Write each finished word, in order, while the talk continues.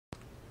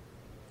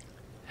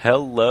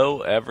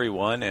Hello,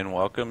 everyone, and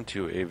welcome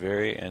to a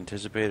very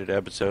anticipated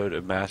episode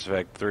of Mass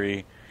Effect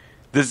 3.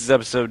 This is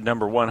episode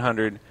number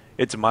 100.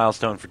 It's a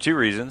milestone for two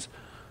reasons.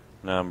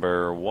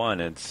 Number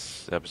one,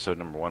 it's episode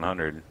number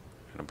 100, and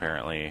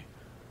apparently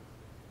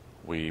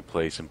we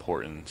place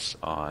importance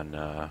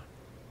on,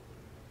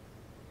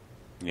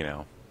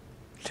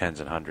 tens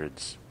and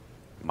hundreds,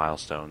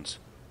 milestones.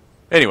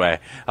 Anyway,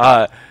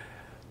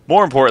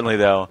 more importantly,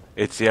 though,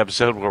 it's the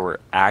episode where we're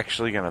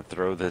actually going to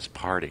throw this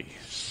party.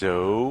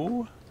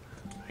 So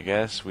I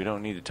guess we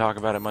don't need to talk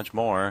about it much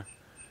more.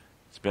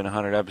 It's been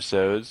 100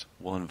 episodes.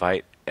 We'll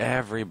invite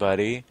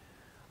everybody.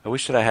 I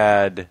wish that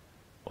I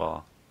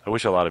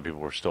wish a lot of people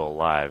were still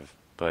alive,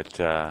 but,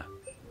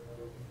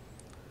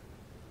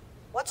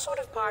 What sort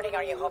of party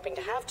are you hoping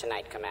to have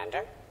tonight,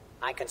 Commander?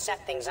 I could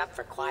set things up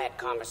for quiet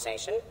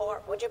conversation,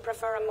 or would you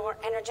prefer a more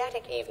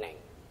energetic evening?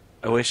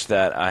 I wish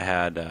that I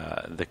had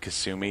the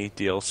Kasumi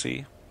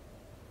DLC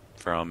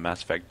from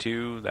Mass Effect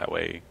 2. That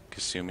way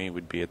Kasumi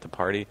would be at the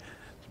party.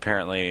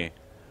 Apparently,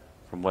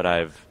 from what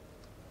I've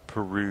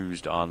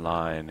perused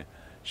online,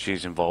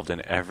 she's involved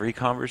in every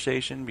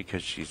conversation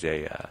because she's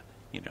a,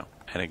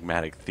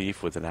 enigmatic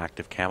thief with an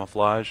active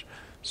camouflage.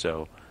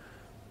 So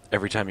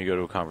every time you go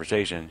to a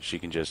conversation, she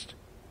can just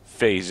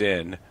phase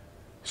in,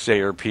 say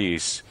her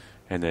piece,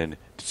 and then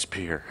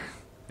disappear.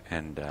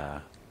 And,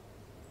 I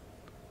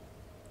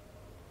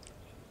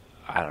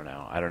don't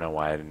know. I don't know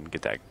why I didn't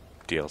get that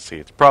DLC.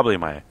 It's probably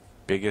my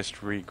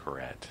biggest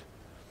regret.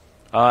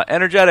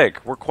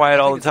 Energetic. We're quiet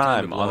all the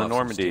time on the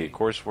Normandy. Of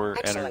course, we're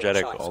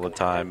energetic all the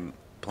time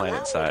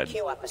planet side. Allow me to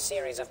queue up a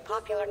series of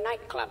popular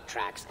nightclub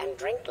tracks and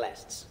drink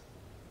lists.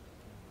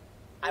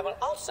 I will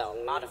also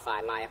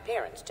modify my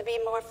appearance to be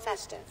more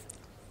festive.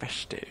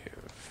 Festive.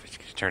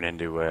 Turn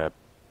into a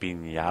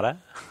piñata?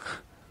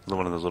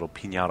 One of those little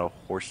piñata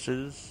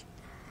horses?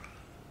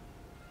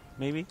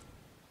 Maybe?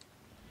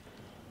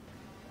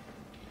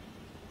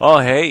 Oh,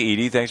 hey,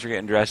 Edie. Thanks for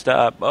getting dressed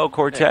up. Oh,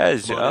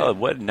 Cortez. Hey, oh,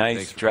 what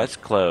nice dress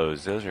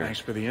clothes. Those are Thanks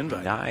for the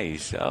invite.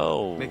 nice.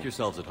 Oh. Make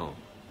yourselves at home.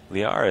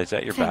 Liara, is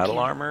that your Thank battle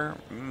you. armor?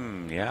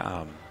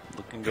 Yeah.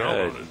 Looking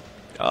good.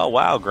 Oh,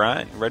 wow,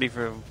 Grunt. Ready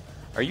for...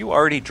 Are you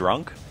already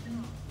drunk?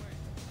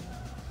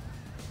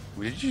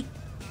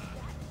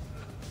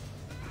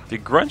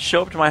 Did Grunt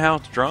show up to my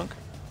house drunk?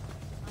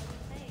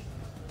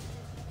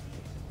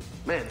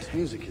 Man, this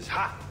music is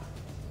hot.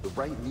 The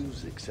right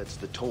music sets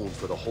the tone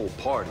for the whole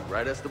party,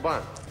 right,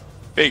 Esteban?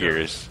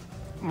 Figures.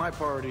 My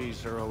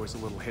parties are always a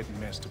little hit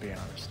and miss, to be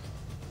honest.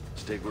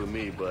 Stick with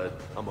me, bud.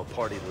 I'm a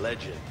party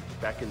legend.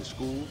 Back in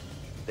school,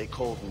 they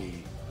called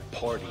me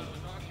Party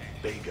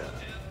Vega.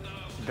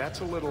 That's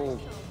a little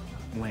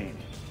lame.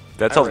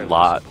 That's I a rarely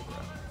lot. listen to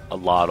that. A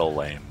lot of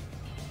lame.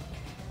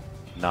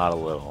 Not a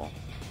little.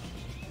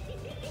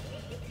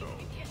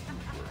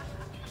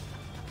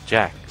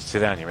 Jack, sit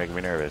down. You're making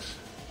me nervous.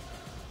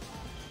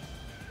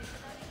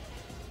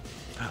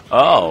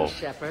 Oh,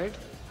 Shepard,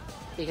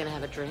 you gonna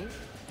have a drink?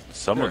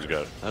 someone's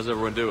good. How's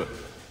everyone doing?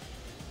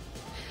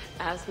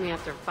 Ask me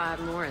after 5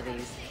 more of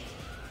these.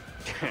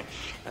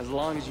 As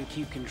long as you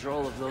keep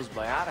control of those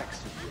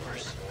biotics of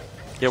yours.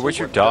 Yeah, where's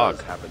your what dog?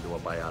 does happen to a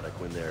biotic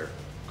when they're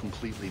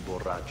completely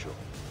borracho?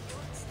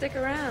 Stick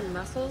around,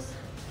 Muscles.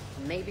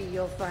 Maybe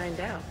you'll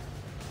find out.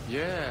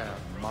 Yeah,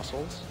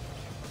 muscles.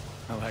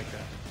 I like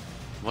that.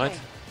 What? Hey,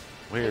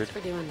 Weird. Thanks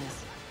for doing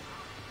this.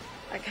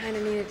 I kind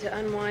of needed to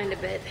unwind a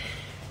bit.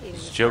 Even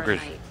It's just for a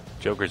Joker's night.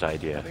 Joker's I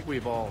idea. think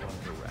we've all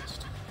earned a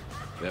rest.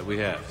 That we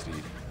have,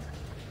 Steve.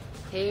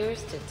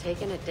 Here's to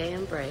taking a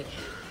damn break.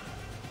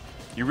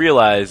 You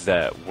realize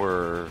that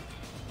we're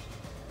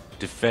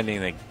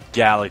defending the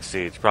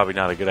galaxy. It's probably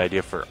not a good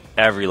idea for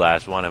every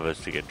last one of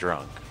us to get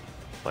drunk.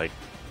 Like,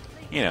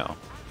 3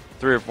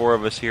 or 4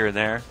 of us here and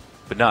there,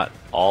 but not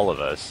all of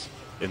us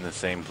in the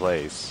same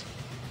place.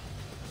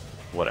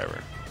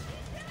 Whatever.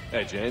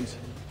 Hey, James.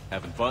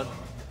 Having fun?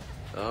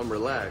 I'm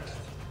relaxed,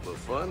 but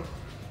fun?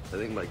 I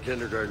think my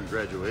kindergarten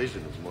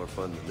graduation was more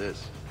fun than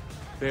this.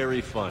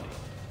 Very funny.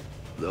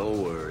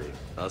 Don't worry,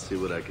 I'll see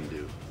what I can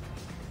do.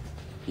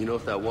 You know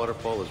if that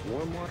waterfall is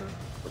warm water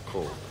or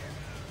cold?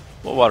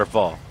 What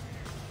waterfall?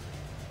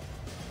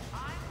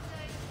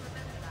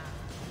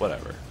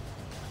 Whatever.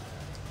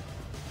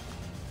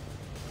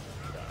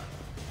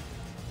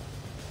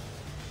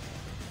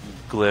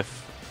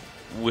 Glyph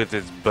with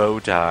his bow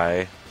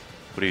tie.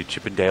 What are you,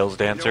 Chippendales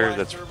dancer? You know why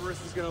That's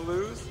Cerberus is gonna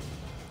lose?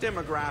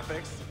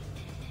 Demographics.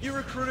 You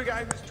recruit a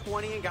guy who's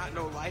 20 and got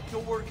no life,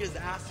 he'll work his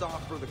ass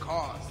off for the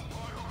cause.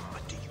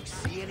 But do you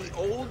see any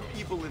old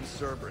people in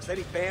Cerberus?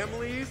 Any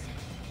families?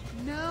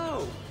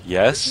 No.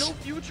 Yes. There's no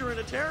future in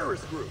a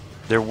terrorist group.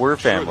 There were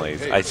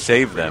families. I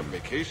saved them.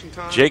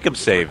 Jacob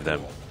saved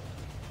them.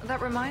 That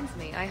reminds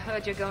me, I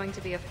heard you're going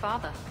to be a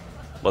father.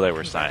 Well, they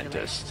were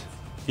scientists.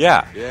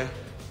 Yeah. Yeah,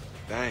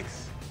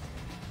 thanks.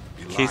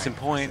 Case in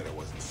point. I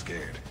wasn't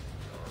scared.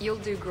 You'll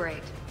do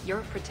great. You're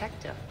a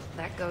protector.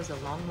 That goes a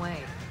long way.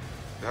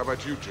 How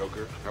about you,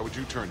 Joker? How would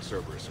you turn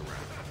Cerberus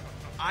around?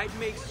 I'd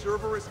make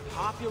Cerberus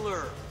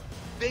popular.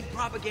 Big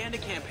propaganda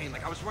campaign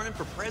like I was running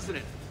for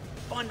president.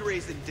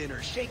 fundraising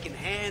dinners, shaking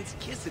hands,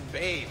 kissing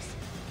babes.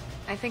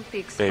 I think the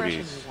expression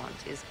Babies. you want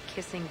is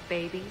kissing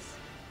babies.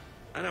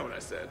 I know what I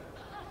said.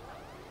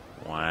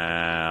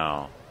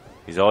 Wow.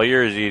 He's all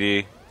yours,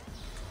 Edie.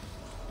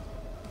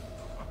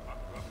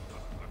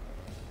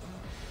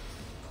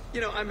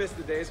 You know, I miss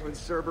the days when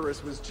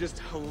Cerberus was just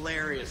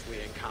hilariously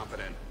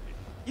incompetent.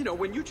 You know,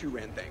 when you two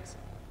ran things.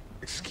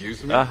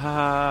 Excuse me?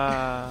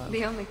 Aha.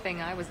 The only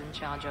thing I was in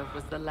charge of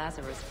was the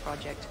Lazarus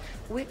Project,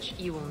 which,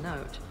 you will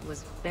note,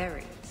 was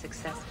very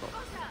successful.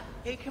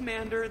 Hey,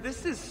 Commander,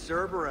 this is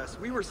Cerberus.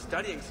 We were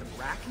studying some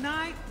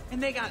Rachni,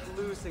 and they got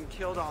loose and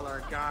killed all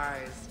our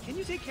guys. Can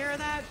you take care of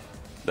that?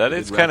 That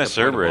is They'd kind of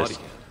wrap up quite a Cerberus. body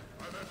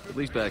count. At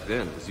least back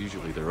then, it was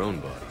usually their own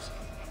bodies.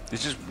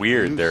 It's just I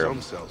weird. knew They're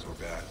some cells were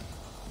bad,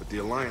 but the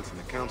Alliance and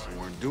the Council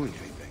weren't doing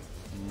anything.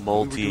 We were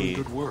multi doing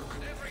good work.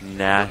 We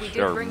did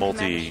or bring Commander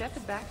multi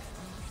Shepard back.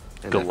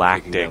 And after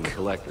Galactic, taking down the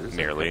collectors, they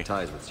nearly. cut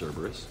ties with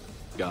Cerberus,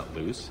 got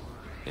loose,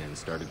 and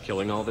started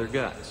killing all their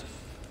guys.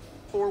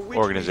 For which we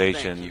thank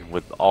organization you.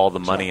 with all the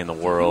money in the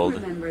world,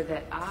 Remember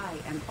that I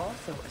am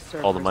also a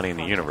Cerberus all the money in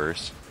the project.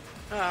 universe.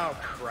 Oh,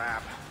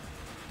 crap.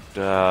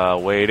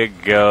 Way to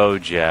go,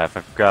 Jeff.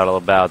 I forgot all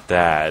about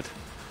that.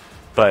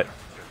 But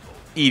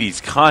Edie's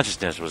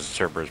consciousness was a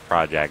Cerberus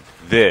project.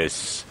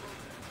 This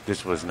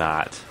was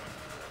not.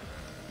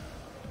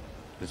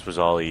 This was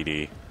all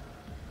Edie.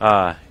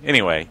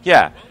 Anyway,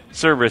 yeah.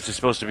 Cerberus is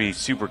supposed to be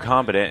super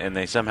competent, and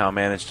they somehow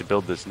managed to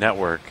build this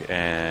network,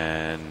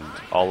 and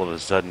all of a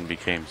sudden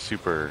became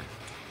super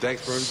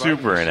Thanks for inviting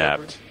super me,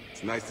 inept. Shepard.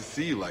 It's nice to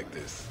see you like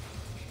this.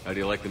 How do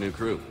you like the new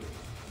crew?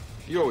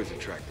 You always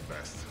attract the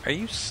best. Are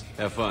you?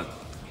 Have fun.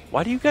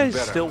 Why do you guys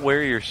better. still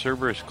wear your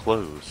Cerberus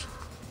clothes?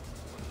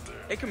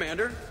 Hey,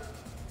 Commander.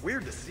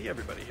 Weird to see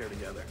everybody here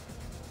together.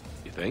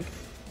 You think?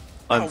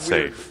 Unsafe.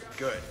 Oh,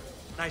 weird. Good.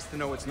 Nice to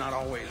know it's not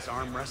always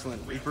arm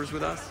wrestling Reapers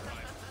with us.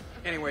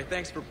 Anyway,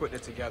 thanks for putting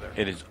it together.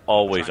 It is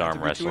always Try not to arm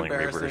be too wrestling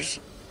embarrassing. Reapers.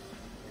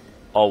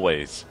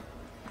 Always.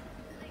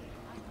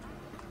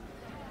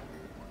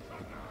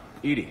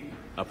 Edie,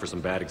 up for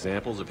some bad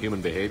examples of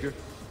human behavior?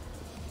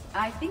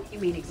 I think you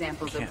mean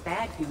examples Can't- of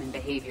bad human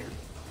behavior.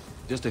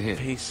 Just a hint.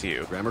 Face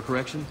you. Grammar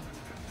correction?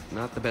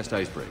 Not the best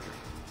icebreaker.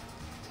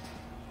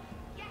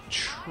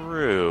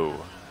 True.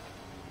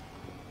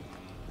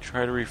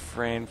 Try to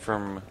refrain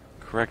from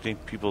correcting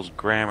people's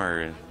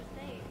grammar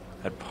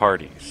at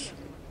parties.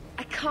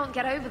 I can't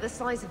get over the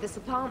size of this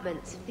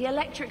apartment. The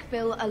electric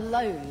bill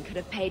alone could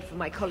have paid for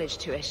my college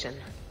tuition.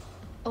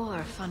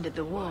 Or funded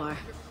the war.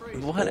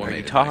 What Or are you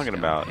made a talking nice down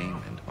about?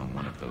 Payment on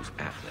one of those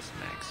Atlas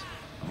mechs.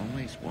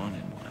 Always one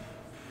in one.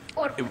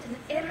 Or put an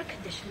air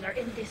conditioner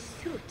in this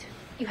suit.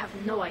 You have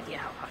no idea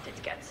how hot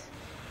it gets.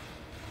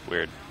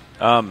 Weird.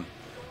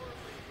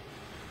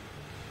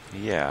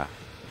 Yeah.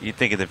 You'd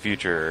think in the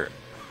future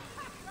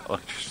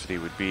electricity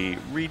would be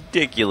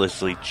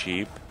ridiculously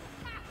cheap.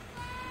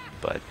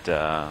 But,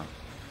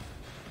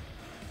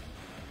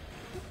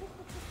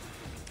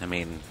 I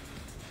mean,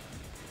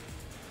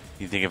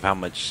 you think of how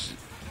much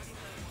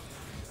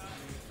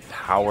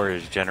power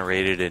is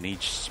generated in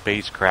each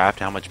spacecraft,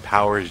 how much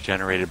power is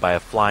generated by a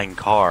flying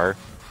car.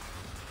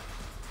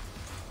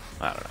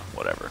 I don't know,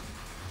 whatever.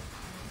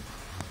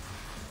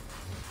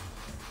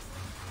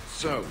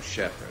 So,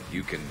 Shepard,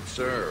 you can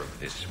serve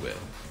this swill,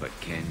 but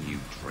can you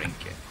drink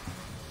it?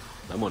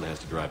 Someone has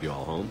to drive you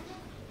all home.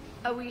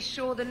 Are we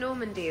sure the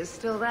Normandy is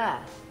still there?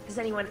 Has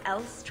anyone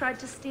else tried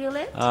to steal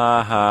it? You still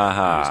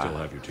Ha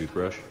have your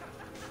toothbrush?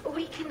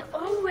 We can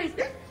always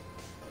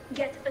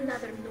get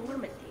another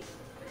Normandy.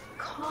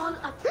 Call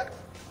up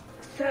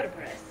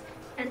Cerberus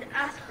and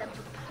ask them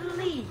to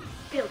please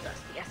build us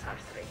the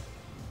SR-3.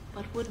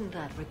 But wouldn't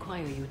that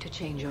require you to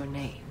change your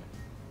name?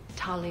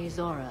 Tali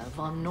Zora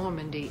von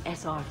Normandy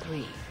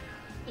SR-3.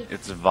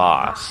 It's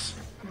Voss.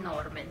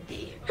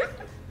 Normandy.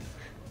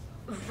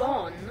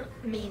 Von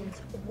means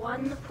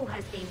one who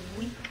has a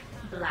weak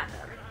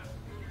bladder,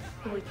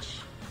 which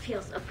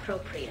feels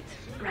appropriate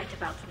right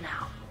about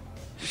now.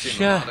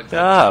 Shut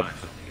up.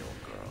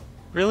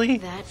 Really?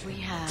 That we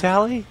have.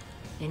 Tally?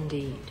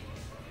 Indeed.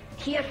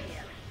 Here,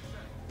 here.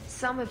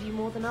 Some of you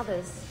more than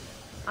others.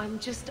 I'm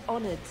just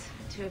honored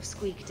to have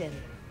squeaked in.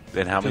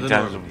 Then how To many the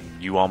times Normandy.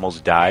 you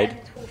almost died?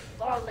 And to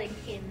falling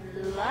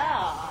in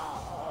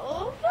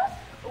love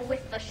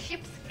with the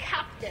ship's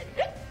captain.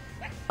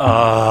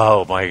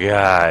 Oh my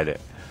god.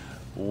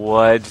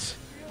 What?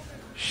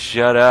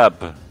 Shut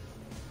up.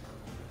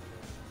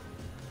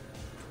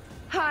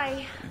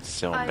 Hi. It's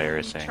so I'm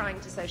embarrassing. trying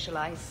to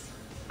socialize.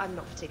 I'm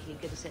not particularly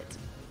good at it.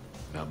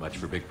 Not much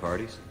for big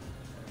parties?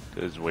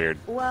 It's weird.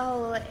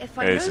 Well, if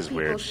I This know is people,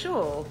 weird.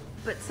 sure.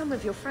 But some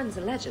of your friends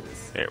are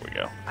legends. There we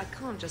go. I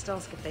can't just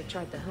ask if they've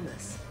tried the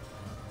hummus.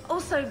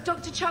 Also,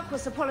 Dr.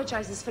 Chuckworth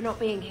apologizes for not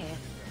being here.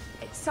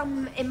 It's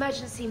some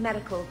emergency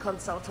medical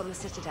consult on the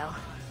Citadel.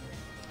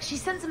 She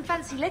sent some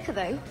fancy liquor,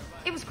 though.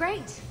 It was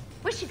great.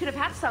 Wish you could have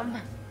had some.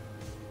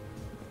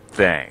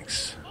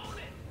 Thanks.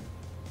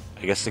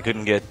 I guess they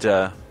couldn't get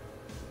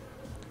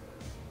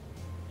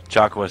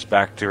Chakwas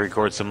back to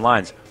record some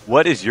lines.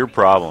 What is your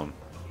problem?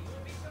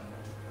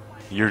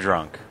 You're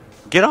drunk.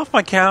 Get off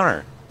my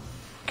counter.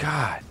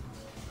 God.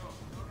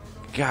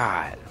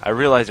 I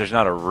realize there's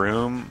not a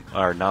room,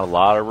 or not a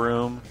lot of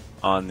room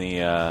on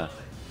the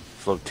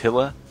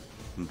flotilla,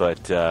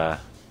 but there's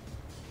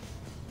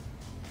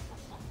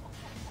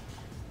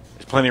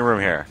plenty of room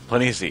here.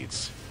 Plenty of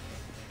seats.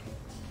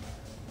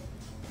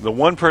 The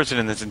one person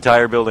in this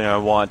entire building I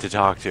want to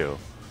talk to,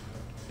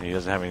 and he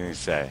doesn't have anything to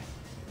say.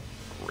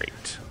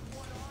 Great.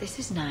 This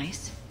is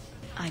nice.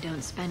 I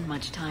don't spend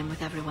much time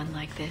with everyone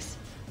like this.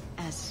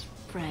 As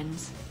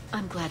friends,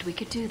 I'm glad we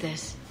could do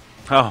this.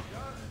 Oh,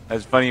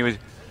 that's funny.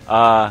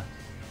 Yeah,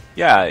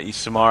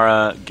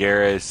 Samara,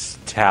 Garrus,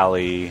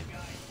 Tally,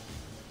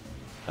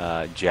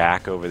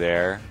 Jack over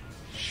there.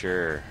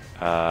 Sure.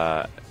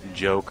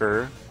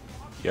 Joker.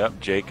 Yep,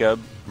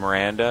 Jacob,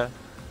 Miranda.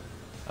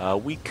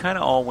 We kind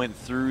of all went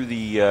through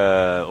the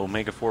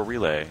Omega 4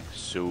 relay.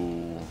 So,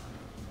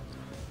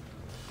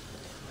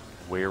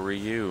 where were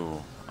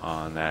you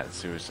on that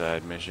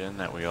suicide mission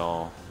that we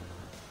all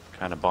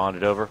kind of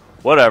bonded over?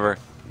 Whatever.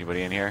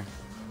 Anybody in here?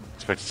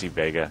 Expect to see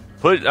Vega.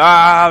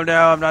 Oh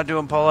no, I'm not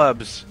doing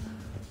pull-ups.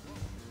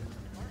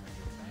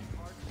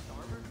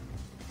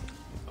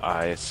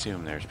 I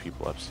assume there's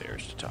people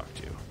upstairs to talk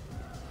to.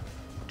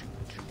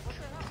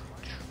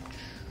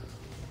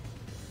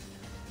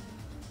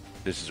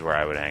 This is where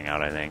I would hang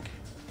out, I think.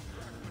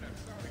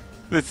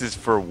 This is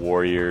for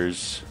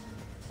warriors.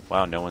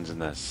 Wow, no one's in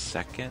the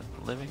second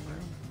living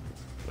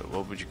room?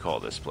 What would you call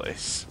this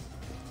place?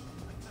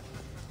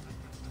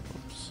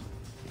 Oops.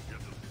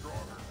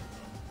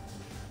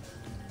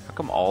 How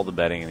come all the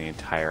bedding in the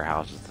entire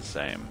house is the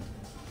same?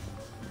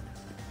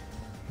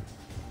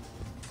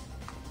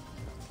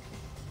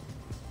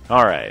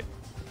 Alright.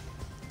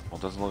 Well,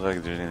 it doesn't look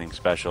like there's anything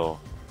special.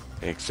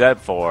 Except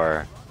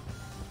for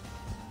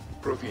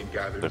Prothean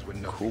gatherers were the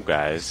nothing. cool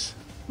guys.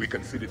 We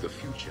considered the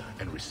future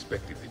and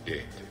respected the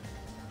dead.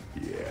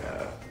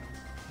 Yeah.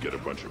 Get a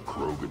bunch of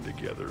Krogan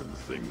together and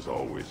things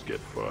always get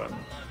fun.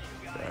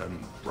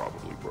 And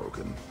probably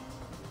broken.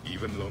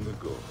 Even long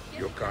ago,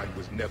 your kind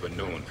was never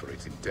known for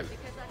its intelligence.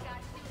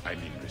 I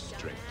mean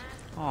restraint.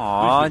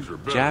 Aw, These things are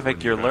better when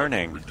Javik, you you're have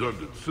learning.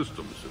 redundant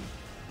systems and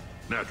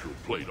natural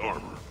plate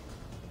armor.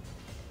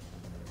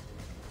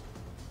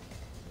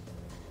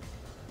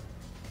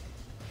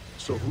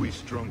 So who is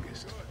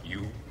strongest?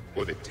 You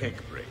or the tank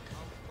braid?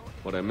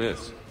 What I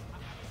miss?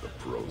 The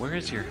Prothean Where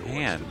is your wants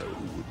hand? to know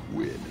who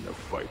would win in a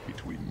fight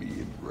between me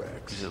and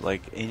Rex. Is it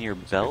like in your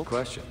belt?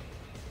 Question.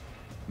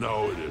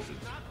 No, it isn't.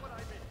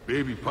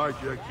 Baby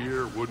Pyjak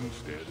here wouldn't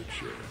stand a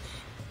chance.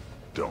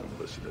 Don't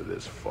listen to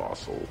this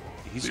fossil.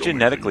 He's The only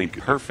genetically thing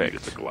he can defeat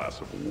perfect. is a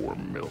glass of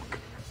warm milk.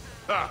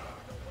 Ha!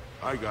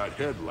 I got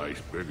head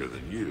lice bigger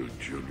than you,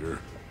 Junior.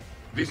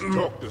 This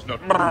talk does not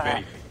prove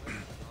anything.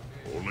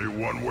 Only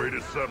one way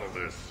to settle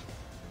this.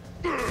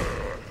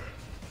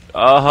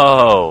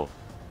 Oh.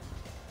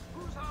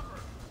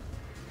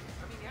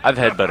 I've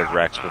headbutted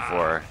Rex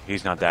before.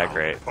 He's not that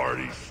great.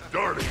 Party's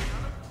starting.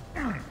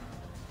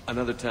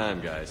 Another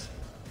time, guys.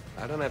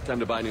 I don't have time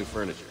to buy new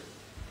furniture.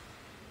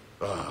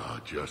 Ah,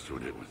 just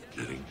when it was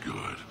getting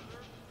good.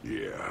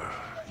 Yeah,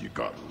 you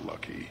got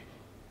lucky.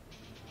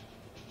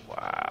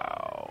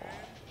 Wow.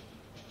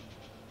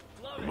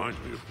 Reminds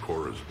me of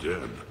Cora's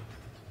den.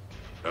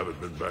 Haven't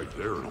been back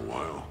there in a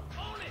while.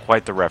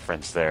 Quite the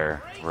reference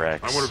there,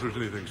 Rex. I wonder if there's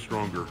anything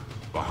stronger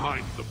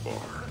behind the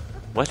bar.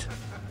 What?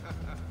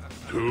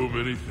 Too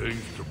many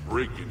things to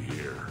break in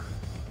here.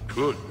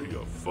 Could be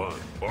a fun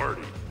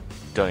party.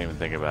 Don't even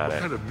think about What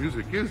it. kind of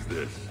music is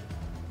this?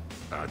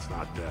 That's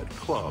not that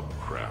club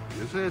crap,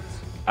 is it?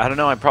 I don't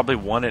know. I probably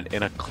won it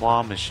in a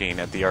claw machine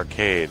at the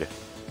arcade.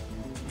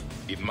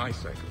 In my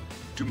cycle,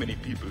 too many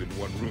people in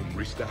one room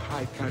risked a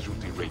high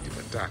casualty rate if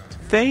attacked.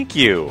 Thank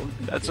you.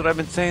 That's what I've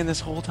been saying this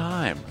whole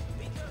time.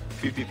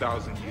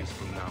 50,000 years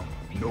from now,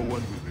 no one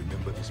will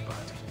remember this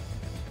party.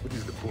 What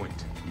is the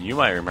point? You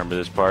might remember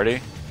this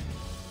party.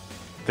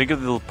 Think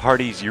of the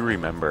parties you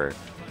remember.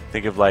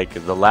 Think of, like,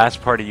 the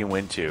last party you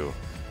went to.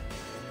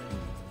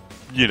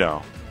 You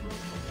know.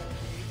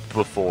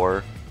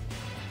 Before.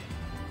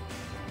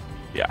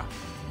 Yeah.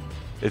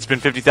 It's been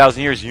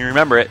 50,000 years and you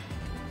remember it.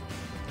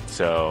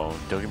 So,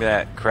 don't give me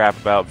that crap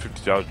about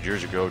 50,000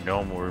 years ago. No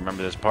one will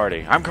remember this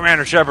party. I'm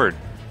Commander Shepard.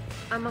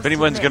 If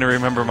anyone's going to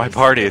remember my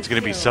party, it's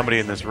going to be somebody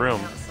in this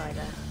room.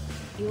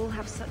 You all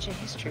have such a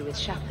history with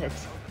Shepard.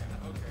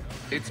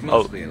 It's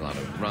mostly a lot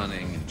of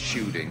running and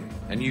shooting,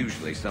 and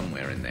usually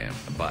somewhere in there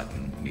a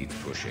button needs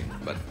pushing,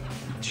 but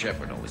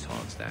Shepard always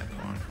hogs that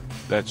part.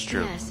 That's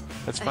true. Yes,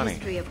 That's a funny.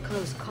 history of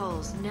close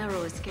calls,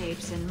 narrow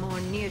escapes, and more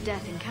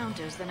near-death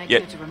encounters than I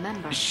Yet, care to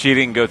remember. she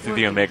didn't go through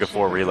the Working Omega with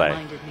 4 Shepard relay.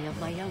 reminded me of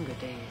my younger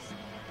days.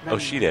 Oh,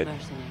 she did. Running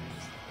with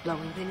mercenaries,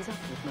 blowing things up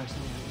with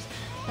mercenaries,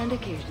 and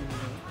occasionally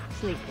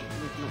sleeping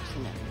with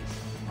mercenaries.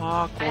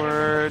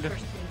 Awkward.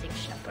 First meeting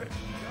Shepard.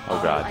 Oh,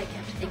 All God. I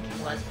kept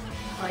thinking was,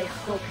 I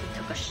hope he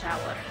took a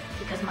shower,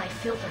 because my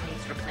filter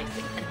needs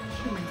replacing, and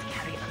humans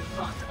carry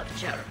a lot of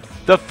germs.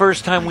 The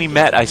first time we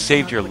met, I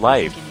saved your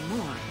life.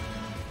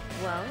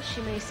 Well,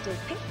 she may still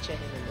picture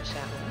him in the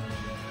shower.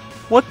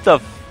 What the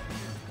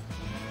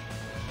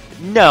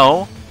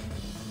No.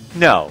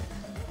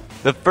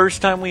 The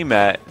first time we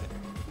met...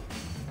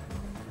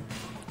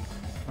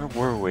 Where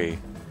were we?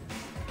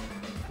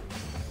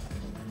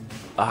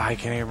 I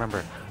can't even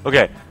remember.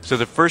 Okay, so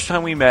the first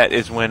time we met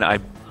is when I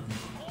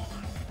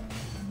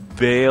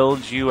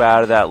bailed you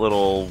out of that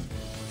little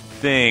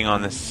thing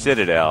on the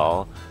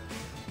Citadel.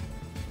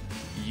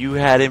 You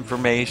had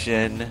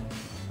information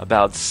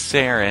about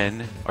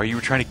Saren, or you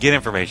were trying to get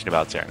information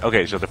about Saren.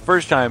 Okay, so the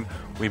first time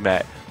we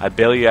met, I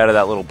bailed you out of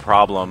that little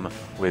problem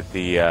with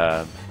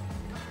the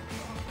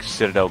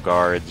Citadel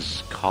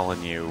guards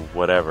calling you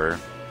whatever.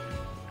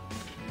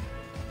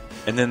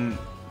 And then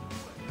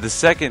the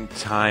second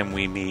time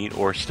we meet,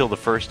 or still the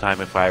first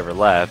time if I ever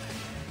left,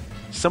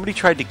 somebody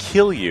tried to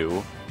kill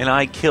you, and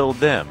I killed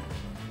them.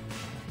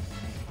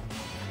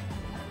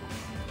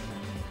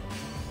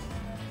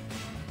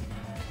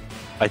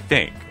 I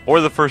think.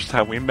 Or the first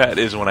time we met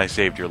is when I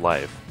saved your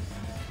life.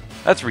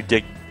 That's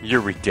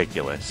you're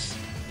ridiculous.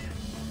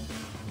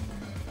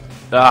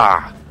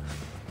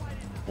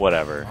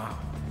 Whatever. Wow.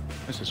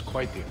 This is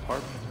quite the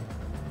apartment.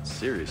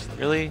 Seriously?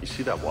 Really? You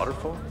see that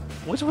waterfall?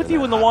 What's with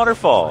you in the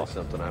waterfall?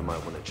 Something I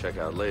might want to check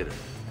out later.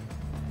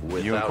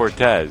 You and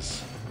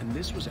Cortez. And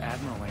this was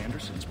Admiral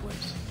Anderson's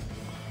place.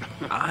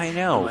 I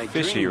know, My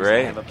fishy, dreams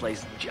right? to have a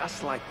place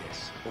just like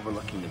this,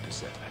 overlooking the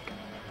Pacific.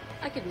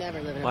 I could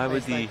never live in Why a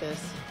would place like the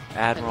this.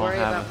 Admiral I'd worry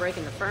have about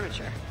breaking the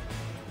furniture.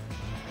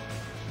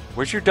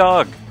 Where's your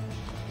dog?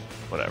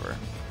 Whatever.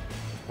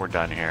 We're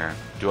done here.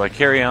 Do I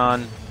carry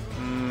on?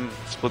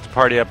 Split the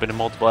party up into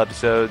multiple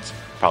episodes?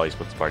 Probably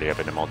split the party up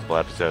into multiple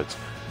episodes.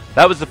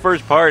 That was the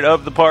first part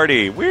of the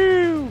party.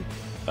 Woo!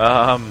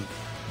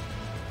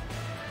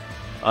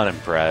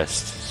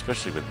 Unimpressed.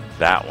 Especially with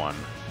that one.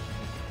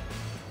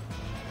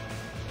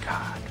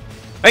 God.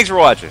 Thanks for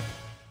watching.